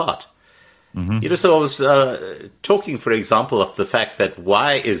fall apart. Mm-hmm. So I was talking, for example, of the fact that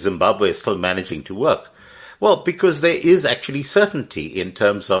why is Zimbabwe still managing to work? Well, because there is actually certainty in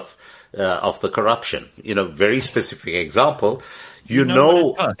terms of the corruption. Very specific example. You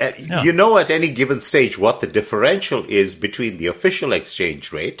know at any given stage what the differential is between the official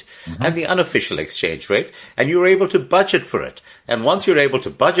exchange rate and the unofficial exchange rate, and you're able to budget for it. And once you're able to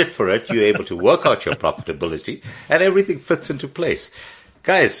budget for it, you're able to work out your profitability, and everything fits into place.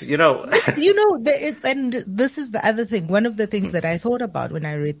 Guys, and this is the other thing. One of the things that I thought about when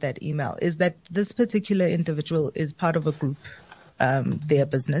I read that email is that this particular individual is part of a group. Their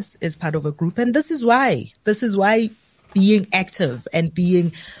business is part of a group. And this is why being active and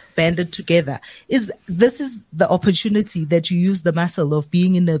being banded together is the opportunity that you use the muscle of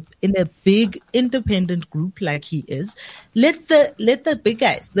being in a big independent group like he is. Let the big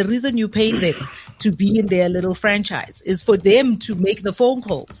guys, the reason you pay them to be in their little franchise is for them to make the phone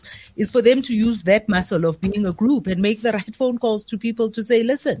calls, is for them to use that muscle of being a group and make the right phone calls to people to say,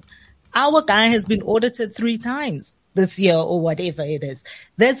 listen, our guy has been audited 3 times this year or whatever it is.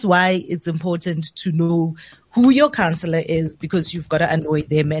 That's why it's important to know who your counselor is, because you've got to annoy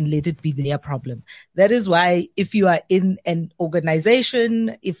them and let it be their problem. That is why if you are in an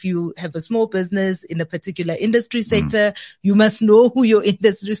organization, if you have a small business in a particular industry sector, you must know who your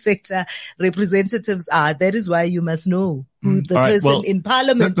industry sector representatives are. That is why you must know who the person in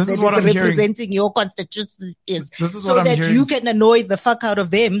parliament that is representing your constituency is, so that you can annoy the fuck out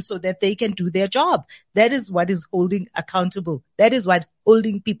of them so that they can do their job. That is what is holding accountable. That is what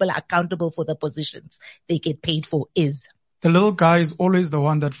holding people accountable for the positions they get paid for is. The little guy is always the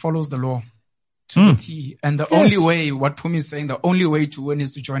one that follows the law to the T. And the only way, what Phumi is saying, the only way to win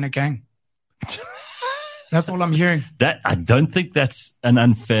is to join a gang. That's all I'm hearing. I don't think that's an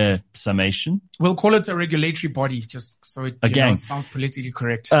unfair summation. We'll call it a regulatory body, just so it sounds politically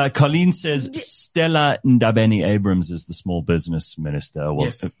correct. Colleen says Stella Ndabeni-Abrams is the small business minister. Well,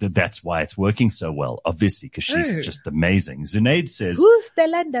 yes. That's why it's working so well, obviously, because she's just amazing. Zunaid says... Who's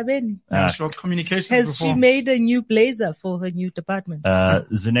Stella Ndabeni? She was communications Has before. she made a new blazer for her new department?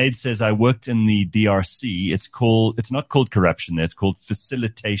 Zunaid says, I worked in the DRC. It's not called corruption there. It's called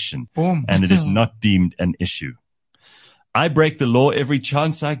facilitation. Boom. And it is not deemed an issue. I break the law every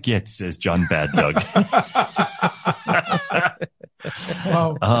chance I get, says John Bad Dog.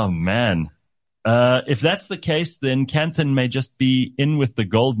 Wow. Oh, man. If that's the case, then Kanthan may just be in with the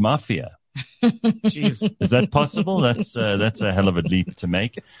gold mafia. Jeez. Is that possible? That's a hell of a leap to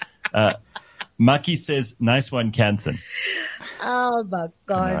make. Maki says, nice one, Kanthan. Oh, my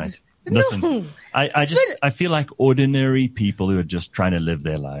God. Right. Listen, I feel like ordinary people who are just trying to live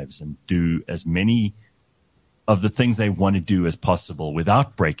their lives and do as many of the things they want to do as possible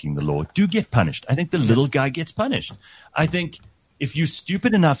without breaking the law do get punished. I think the little guy gets punished. I think if you're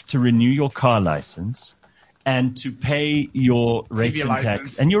stupid enough to renew your car license and to pay your rates and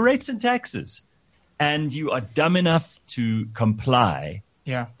taxes and your rates and taxes, and you are dumb enough to comply,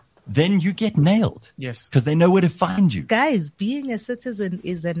 then you get nailed. Yes. Because they know where to find you. Guys, being a citizen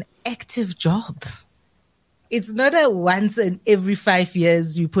is an active job. It's not a once in every 5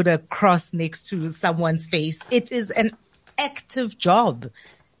 years you put a cross next to someone's face. It is an active job.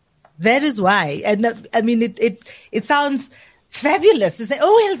 That is why. And I mean, it sounds fabulous to say,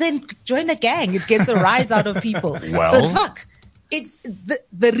 oh, well, then join a gang. It gets a rise out of people. Well, but fuck,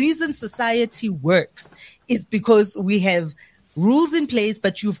 the reason society works is because we have rules in place,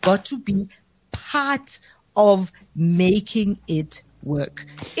 but you've got to be part of making it work.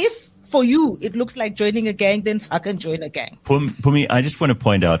 If for you it looks like joining a gang, then fucking join a gang. Phumi, I just want to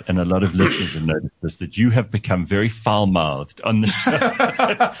point out, and a lot of listeners have noticed this, that you have become very foul-mouthed on the show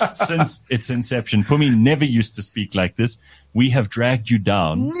since its inception. Phumi never used to speak like this. We have dragged you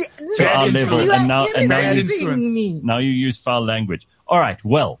down to our level, and now you use foul language. All right,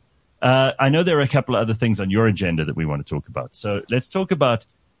 well, I know there are a couple of other things on your agenda that we want to talk about. So let's talk about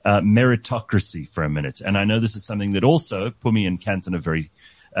meritocracy for a minute. And I know this is something that also Phumi and Kanthan are very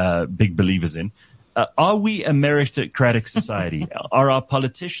big believers in. Are we a meritocratic society? Are our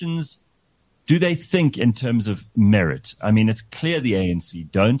politicians, do they think in terms of merit? I mean, it's clear the ANC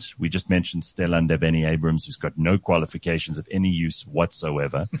don't. We just mentioned Stella Ndabeni-Abrams, who's got no qualifications of any use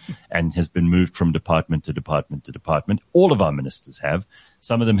whatsoever and has been moved from department to department to department. All of our ministers have.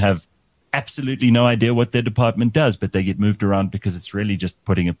 Some of them have absolutely no idea what their department does, but they get moved around because it's really just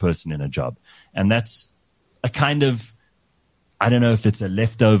putting a person in a job. And that's a kind of, I don't know if it's a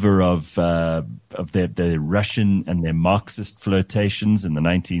leftover of their Russian and their Marxist flirtations in the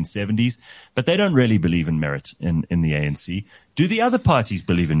 1970s, but they don't really believe in merit in the ANC. Do the other parties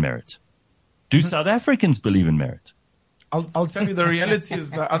believe in merit? Do South Africans believe in merit? I'll tell you, the reality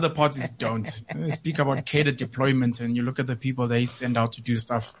is that other parties don't. They speak about cadre deployment, and you look at the people they send out to do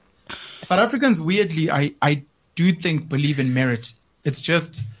stuff. South Africans, weirdly, I do think believe in merit. It's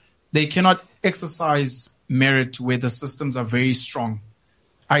just they cannot exercise merit where the systems are very strong.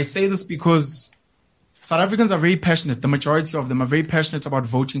 I say this because South Africans are very passionate. The majority of them are very passionate about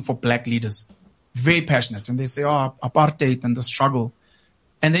voting for black leaders. Very passionate. And they say, oh, apartheid and the struggle.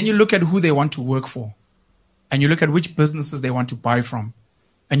 And then you look at who they want to work for. And you look at which businesses they want to buy from.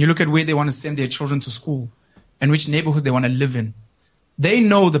 And you look at where they want to send their children to school and which neighborhoods they want to live in. They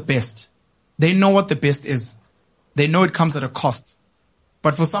know the best. They know what the best is. They know it comes at a cost.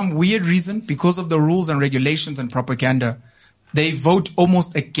 But for some weird reason, because of the rules and regulations and propaganda, they vote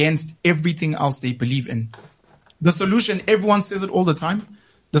almost against everything else they believe in. The solution, everyone says it all the time,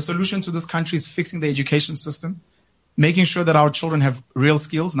 the solution to this country is fixing the education system, making sure that our children have real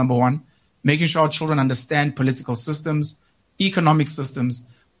skills, number one, making sure our children understand political systems, economic systems,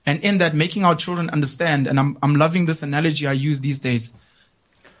 and in that, making our children understand, and I'm loving this analogy I use these days,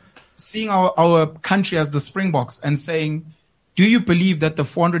 seeing our country as the Springboks and saying, do you believe that the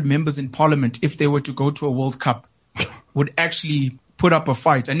 400 members in parliament, if they were to go to a World Cup, would actually put up a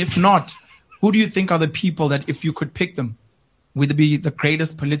fight? And if not, who do you think are the people that, if you could pick them, would be the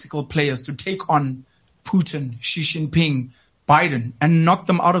greatest political players to take on Putin, Xi Jinping, Biden, and knock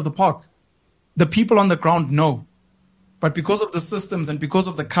them out of the park? The people on the ground know. But because of the systems and because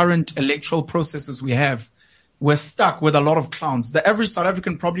of the current electoral processes we have, we're stuck with a lot of clowns. The average South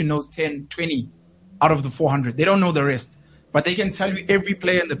African probably knows 10, 20 out of the 400. They don't know the rest. But they can tell you every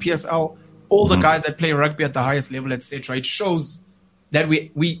player in the PSL, all the guys that play rugby at the highest level, etc. It shows that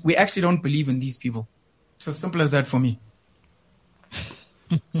we actually don't believe in these people. It's as simple as that for me.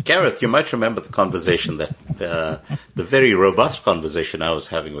 Gareth, you might remember the conversation that the very robust conversation I was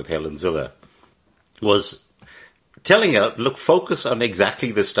having with Helen Ziller was telling her, look, focus on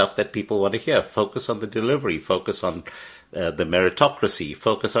exactly the stuff that people want to hear. Focus on the delivery. Focus on the meritocracy.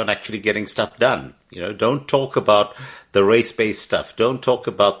 Focus on actually getting stuff done. You know, don't talk about the race-based stuff. Don't talk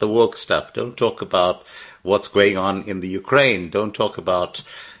about the woke stuff. Don't talk about what's going on in the Ukraine. Don't talk about,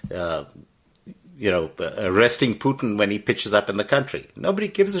 arresting Putin when he pitches up in the country. Nobody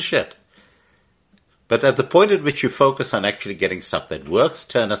gives a shit. But at the point at which you focus on actually getting stuff that works,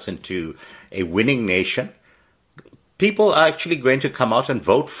 turn us into a winning nation, people are actually going to come out and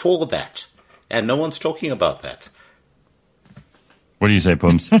vote for that. And no one's talking about that. What do you say,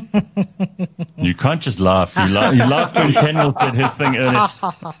 Pums? You can't just laugh. You laughed when Penuel said his thing earlier.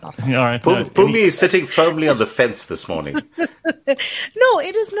 All right. Phumi is sitting firmly on the fence this morning. No,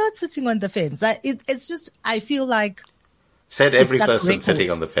 it is not sitting on the fence. It's just, I feel like... Said every person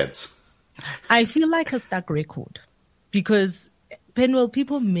sitting on the fence. I feel like a stuck record. Because, Penuel,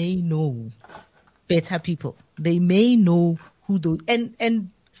 people may know better people. They may know who those...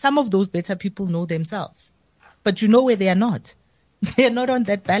 And some of those better people know themselves. but you know where they are not. They're not on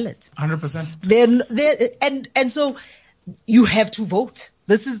that ballot. 100%. And so you have to vote.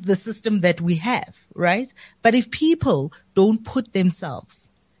 This is the system that we have, right? But if people don't put themselves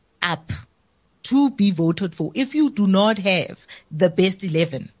up to be voted for, if you do not have the best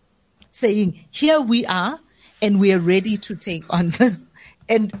 11 saying, here we are and we are ready to take on this.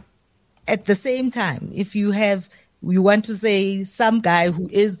 And at the same time, if you want to say some guy who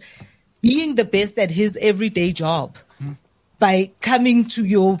is being the best at his everyday job by coming to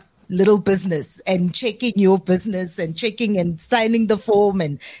your little business and checking your business and checking and signing the form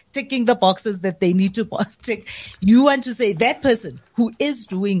and ticking the boxes that they need to tick. You want to say that person who is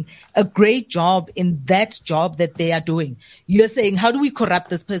doing a great job in that job that they are doing. You're saying, how do we corrupt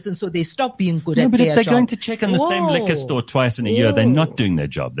this person so they stop being good at their job? But if they're going to check in the same liquor store twice in a year, they're not doing their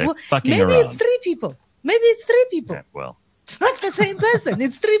job. They're fucking around. Maybe it's three people. Yeah, well. It's not the same person.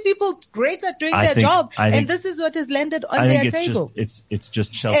 It's three people great at doing their job, and this is what has landed on their table. It's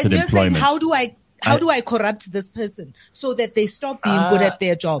just sheltered and you're employment. Saying, how do I corrupt this person so that they stop being good at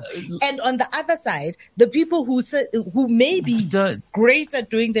their job? And on the other side, the people who may be great at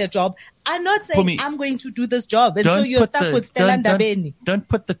doing their job are not saying, Phumi, I'm going to do this job. And so you're stuck with Stella Ndabeni. Don't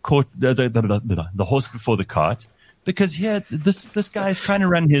put the horse before the cart. Because here, this guy is trying to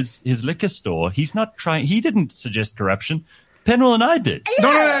run his liquor store. He's not trying. He didn't suggest corruption. Penuel and I did.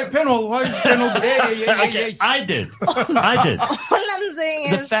 Yeah. No, Penuel. Why is Penuel? Okay, I did. All I'm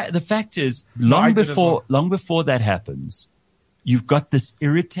saying is the fact is, long before that happens, you've got this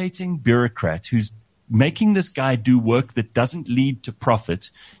irritating bureaucrat who's making this guy do work that doesn't lead to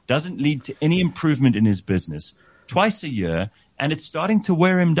profit, doesn't lead to any improvement in his business twice a year, and it's starting to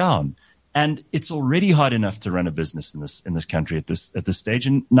wear him down. And it's already hard enough to run a business in this country at this stage.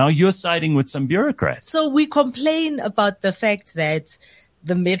 And now you're siding with some bureaucrats. So we complain about the fact that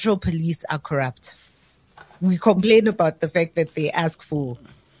the Metro Police are corrupt. We complain about the fact that they ask for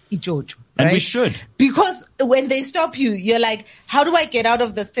ijojo. And right? we should. Because when they stop you, you're like, how do I get out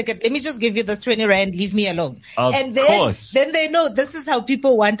of this ticket? Let me just give you this 20 rand, leave me alone. Of course. Then they know this is how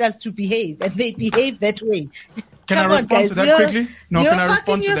people want us to behave. And they behave that way. Can I respond to that quickly? No, can I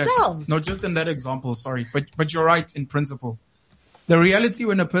respond to yourselves. that? No, just in that example, sorry. But you're right in principle. The reality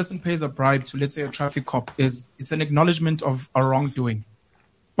when a person pays a bribe to, let's say, a traffic cop is it's an acknowledgement of a wrongdoing.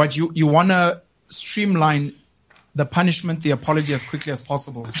 But you want to streamline the punishment, the apology as quickly as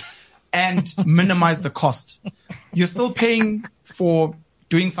possible and minimize the cost. You're still paying for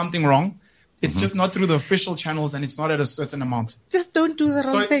doing something wrong. It's just not through the official channels and it's not at a certain amount. Just don't do the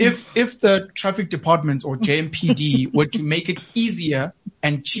wrong thing. So if the traffic department or JMPD were to make it easier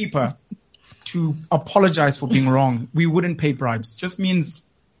and cheaper to apologize for being wrong, we wouldn't pay bribes. Just means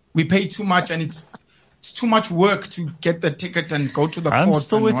we pay too much and it's too much work to get the ticket and go to the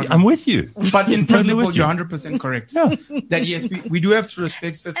court. I'm with you. But in principle, you're 100% correct. Yeah. That yes, we do have to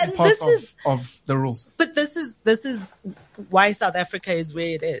respect certain parts of the rules. But this is why South Africa is where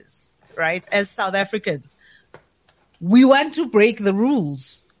it is. Right? As South Africans, we want to break the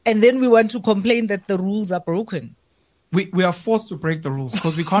rules and then we want to complain that the rules are broken. We are forced to break the rules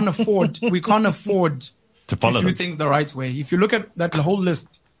because we can't afford to do things the right way. If you look at that whole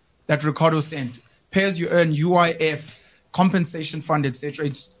list that Ricardo sent, pay as you earn, UIF, compensation fund, etc.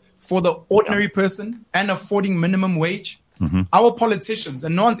 It's for the ordinary person and affording minimum wage. Mm-hmm. Our politicians,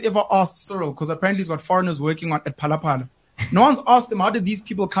 and no one's ever asked Cyril because apparently he's got foreigners working at Palapala. No one's asked them, how did these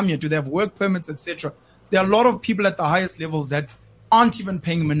people come here? Do they have work permits, etc.? There are a lot of people at the highest levels that aren't even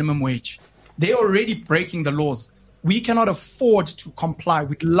paying minimum wage. They're already breaking the laws. We cannot afford to comply.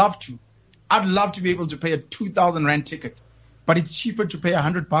 We'd love to. I'd love to be able to pay a 2,000 rand ticket, but it's cheaper to pay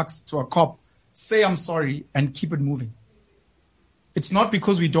 $100 to a cop, say I'm sorry, and keep it moving. It's not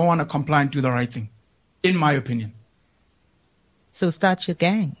because we don't want to comply and do the right thing, in my opinion. So start your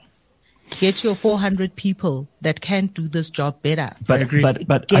gang. Get your 400 people that can do this job better.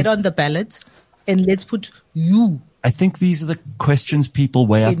 But get on the ballot and let's put you. I think these are the questions people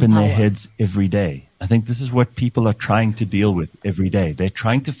weigh up in their heads every day. I think this is what people are trying to deal with every day. They're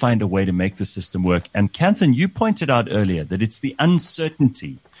trying to find a way to make the system work. And Kanthan, you pointed out earlier that it's the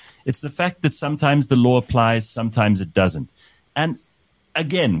uncertainty. It's the fact that sometimes the law applies, sometimes it doesn't. And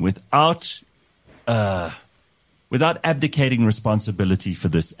again, without abdicating responsibility for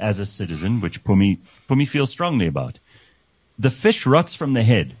this as a citizen, which Phumi feels strongly about. The fish rots from the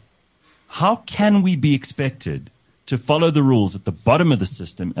head. How can we be expected to follow the rules at the bottom of the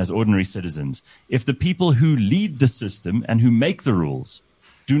system as ordinary citizens if the people who lead the system and who make the rules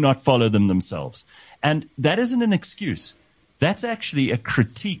do not follow them themselves? And that isn't an excuse. That's actually a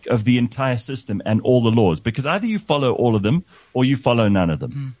critique of the entire system and all the laws, because either you follow all of them or you follow none of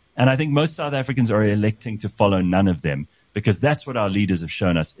them. And I think most South Africans are electing to follow none of them because that's what our leaders have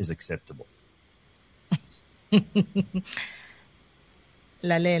shown us is acceptable.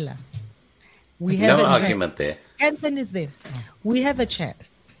 Lalela. There's no argument there. Kanthan is there. We have a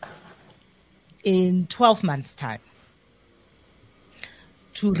chance in 12 months' time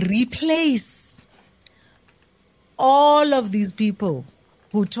to replace all of these people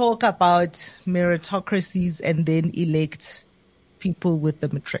who talk about meritocracies and then elect people with the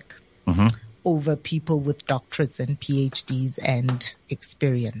matric over people with doctorates and PhDs and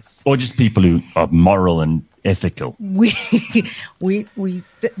experience. Or just people who are moral and ethical. This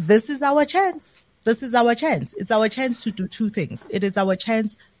is our chance. This is our chance. It's our chance to do two things. It is our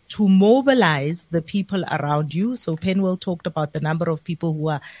chance to mobilize the people around you. So Penuel talked about the number of people who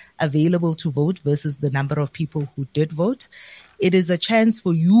are available to vote versus the number of people who did vote. It is a chance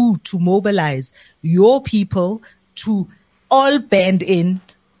for you to mobilize your people to all band in,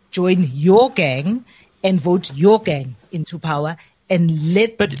 join your gang and vote your gang into power and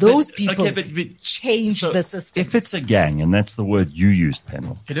let those people change the system. If it's a gang, and that's the word you used,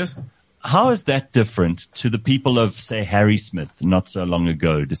 Penuel. It is. How is that different to the people of, say, Harry Smith not so long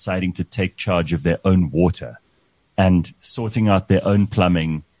ago deciding to take charge of their own water and sorting out their own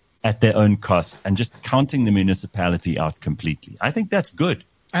plumbing at their own cost and just counting the municipality out completely? I think that's good.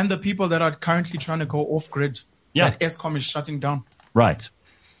 And the people that are currently trying to go off-grid, that Eskom is shutting down. Right.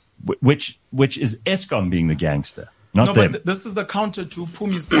 Which is Eskom being the gangster, not them. But this is the counter to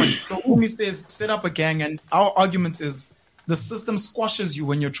Phumi's point. So Phumi says, set up a gang, and our argument is the system squashes you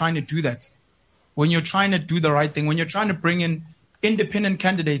when you're trying to do that. When you're trying to do the right thing, when you're trying to bring in independent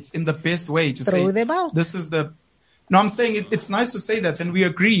candidates in the best way to throw them out. This is the... No, I'm saying it's nice to say that, and we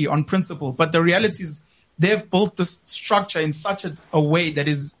agree on principle, but the reality is they've built this structure in such a way that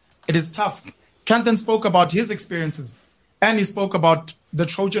it is tough. Kanthan spoke about his experiences, and he spoke about the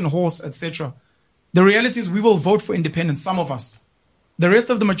Trojan horse, etc. The reality is we will vote for independence, some of us. The rest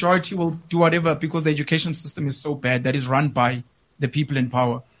of the majority will do whatever because the education system is so bad that is run by the people in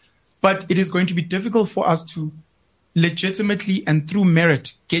power. But it is going to be difficult for us to legitimately and through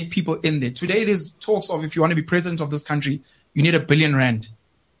merit get people in there. Today there's talks of if you want to be president of this country, you need R1 billion.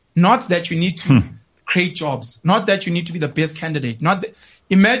 Not that you need to create jobs. Not that you need to be the best candidate.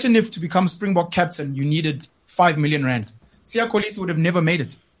 Imagine if to become Springbok captain, you needed 5 million rand. Siya Kolisi would have never made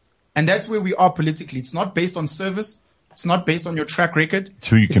it. And that's where we are politically. It's not based on service. It's not based on your track record.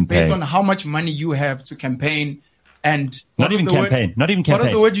 It's based on how much money you have to campaign and not even campaign. What is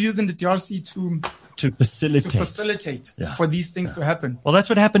the word you used in the DRC to facilitate for these things to happen? Well, that's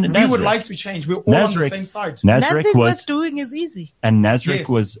what happened in Nasrec. We would like to change. We're all on the same side. Nothing worth doing is easy. And Nasrec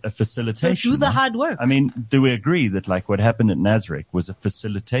was a facilitation. So do the hard work. I mean, do we agree that like what happened at Nasrec was a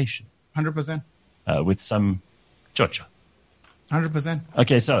facilitation? 100%. With some chocha. 100%.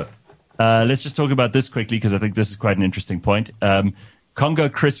 Okay, so let's just talk about this quickly because I think this is quite an interesting point. Congo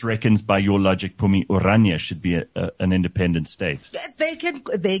Chris reckons, by your logic, Phumi, Orania should be an independent state.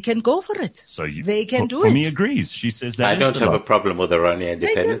 They can go for it. So they can do Phumi it. agrees. She says that I don't have a problem with Orania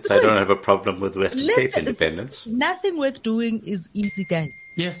independence. I don't have a problem with Western Cape independence. Nothing worth doing is easy, guys.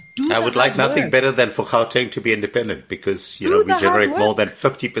 Yes. I would like nothing better than for Gauteng to be independent because, we generate more than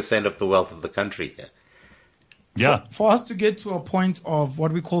 50% of the wealth of the country here. Yeah. For us to get to a point of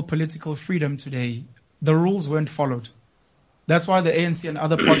what we call political freedom today, the rules weren't followed. That's why the ANC and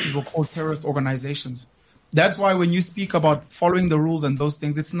other parties were called terrorist organizations. That's why when you speak about following the rules and those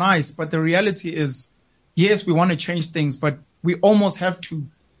things, it's nice. But the reality is, yes, we want to change things, but we almost have to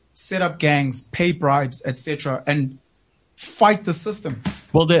set up gangs, pay bribes, etc., and fight the system.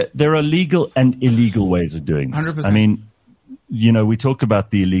 Well, there are legal and illegal ways of doing this. 100%. I mean, we talk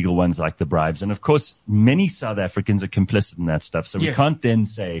about the illegal ones like the bribes. And of course, many South Africans are complicit in that stuff. So we can't then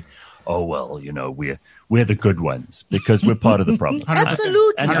say, oh, well, we're the good ones because we're part of the problem. 100%.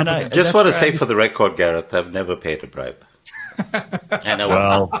 Absolutely. And I just want to say for the record, Gareth, I've never paid a bribe. And I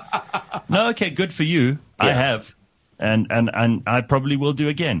won't. No, okay, good for you. Yeah. I have. And I probably will do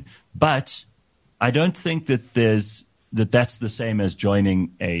again. But I don't think that that's the same as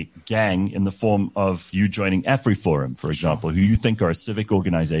joining a gang in the form of you joining AfriForum, for example, who you think are a civic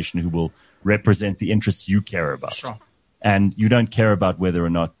organization who will represent the interests you care about. Sure. And you don't care about whether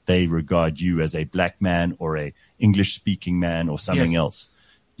or not they regard you as a black man or a English-speaking man or something else.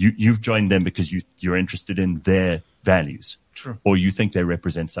 You've joined them because you're interested in their values. True. Or you think they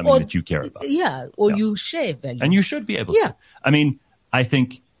represent something that you care about. Yeah, or you share values. And you should be able to. I mean, I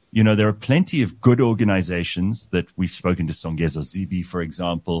think, there are plenty of good organizations that we've spoken to, Songezo Zibi, for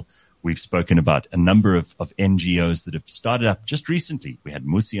example. We've spoken about a number of NGOs that have started up just recently. We had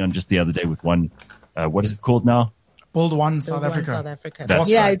Musi on just the other day with one, what is it called now? Build One South Africa. South Africa. That's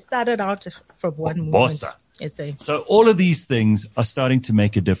yeah, right. It started out from one movement. Bossa. So all of these things are starting to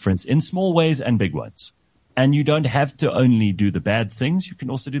make a difference in small ways and big ones. And you don't have to only do the bad things. You can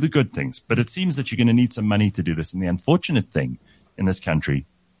also do the good things. But it seems that you're going to need some money to do this. And the unfortunate thing in this country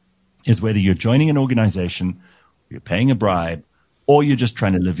is whether you're joining an organization, you're paying a bribe, or you're just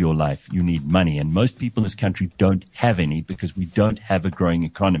trying to live your life, you need money. And most people in this country don't have any because we don't have a growing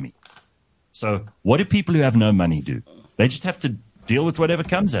economy. So what do people who have no money do? They just have to deal with whatever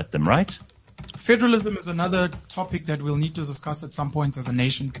comes at them, right? Federalism is another topic that we'll need to discuss at some point as a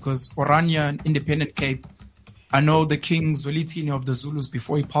nation, because Orania and Independent Cape, I know the King Zwelithini of the Zulus,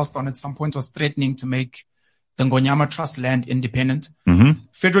 before he passed on at some point, was threatening to make the Ngonyama Trust land independent. Mm-hmm.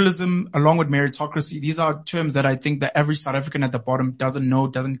 Federalism, along with meritocracy, these are terms that I think the average South African at the bottom doesn't know,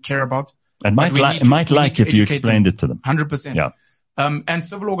 doesn't care about. And might like if you explained it to them. 100%. Yeah. And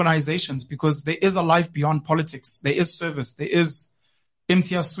civil organizations, because there is a life beyond politics. There is service. There is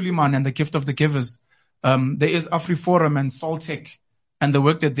Imtiaz Suleiman and the Gift of the Givers. There is AfriForum and Soltech and the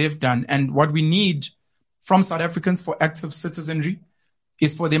work that they've done. And what we need from South Africans for active citizenry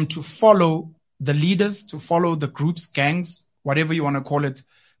is for them to follow the leaders, to follow the groups, gangs, whatever you want to call it,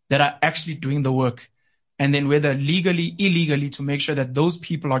 that are actually doing the work. And then whether legally, illegally, to make sure that those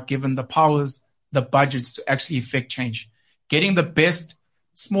people are given the powers, the budgets to actually effect change. Getting the best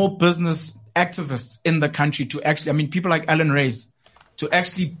small business activists in the country to actually, people like Alan Reyes, to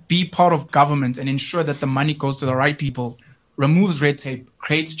actually be part of government and ensure that the money goes to the right people, removes red tape,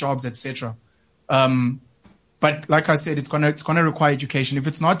 creates jobs, etc. But like I said, it's gonna require education. If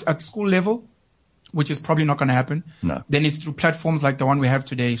it's not at school level, which is probably not going to happen, then it's through platforms like the one we have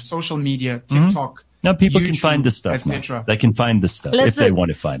today, social media, TikTok. Now people YouTube, can find this stuff. Etc. They can find this stuff if they want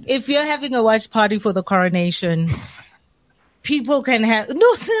to find it. If you're having a watch party for the coronation, people can have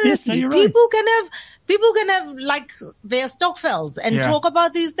seriously. Yes, no, you're right. People can have like their Stokvels and talk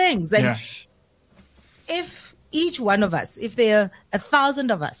about these things. And if each one of us, if there are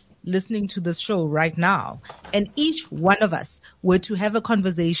 1,000 of us listening to this show right now, and each one of us were to have a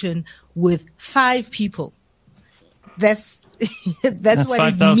conversation with 5 people, that's what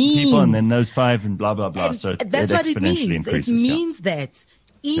 5,000 it means. people, and then those 5 and blah blah blah. And so that's it what exponentially it means. increases. It means that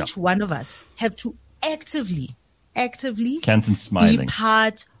each one of us have to actively Kanthan's smiling. be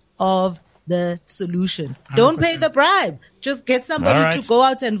part of the solution. 100%. Don't pay the bribe. Just get somebody to go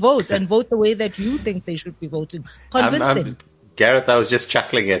out and vote the way that you think they should be voting. Convince them. Gareth, I was just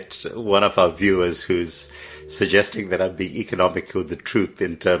chuckling at one of our viewers who's suggesting that I'm being economic with the truth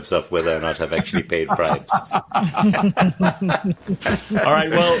in terms of whether or not I've actually paid bribes. All right.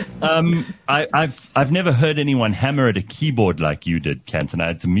 Well, I've never heard anyone hammer at a keyboard like you did, Kanthan. I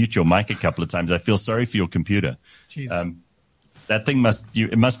had to mute your mic a couple of times. I feel sorry for your computer. Jeez. That thing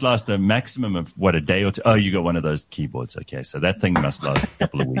must last a maximum of a day or two. Oh, you got one of those keyboards. Okay. So that thing must last a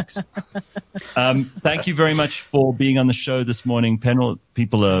couple of weeks. Thank you very much for being on the show this morning. Penuel,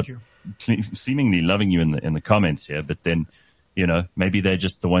 people are seemingly loving you in the comments here, but then, maybe they're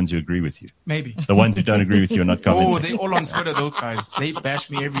just the ones who agree with you. Maybe. The ones who don't agree with you are not commenting. Oh, they're all on Twitter, those guys. They bash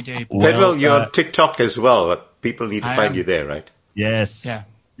me every day. Penuel, you're on TikTok as well. People need to find you there, right? Yes. Yeah.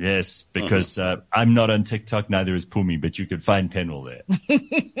 Yes, because I'm not on TikTok, neither is Phumi, but you could find Penuel there.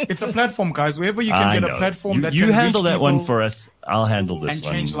 It's a platform, guys. Wherever you can get a platform that you can handle reach that people one for us. I'll handle this and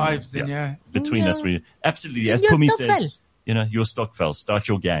one. change lives. Then between us, we absolutely, as Your Phumi Stokvel. says, your Stokvel, start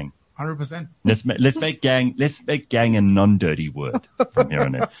your gang. 100%. Let's make gang a non-dirty word from here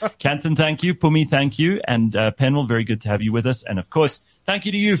on in. Kanthan, thank you. Phumi, thank you. And Penuel, very good to have you with us. And of course, thank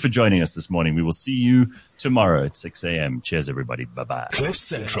you to you for joining us this morning. We will see you tomorrow at 6 a.m. Cheers, everybody. Bye-bye.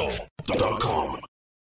 CliffCentral.com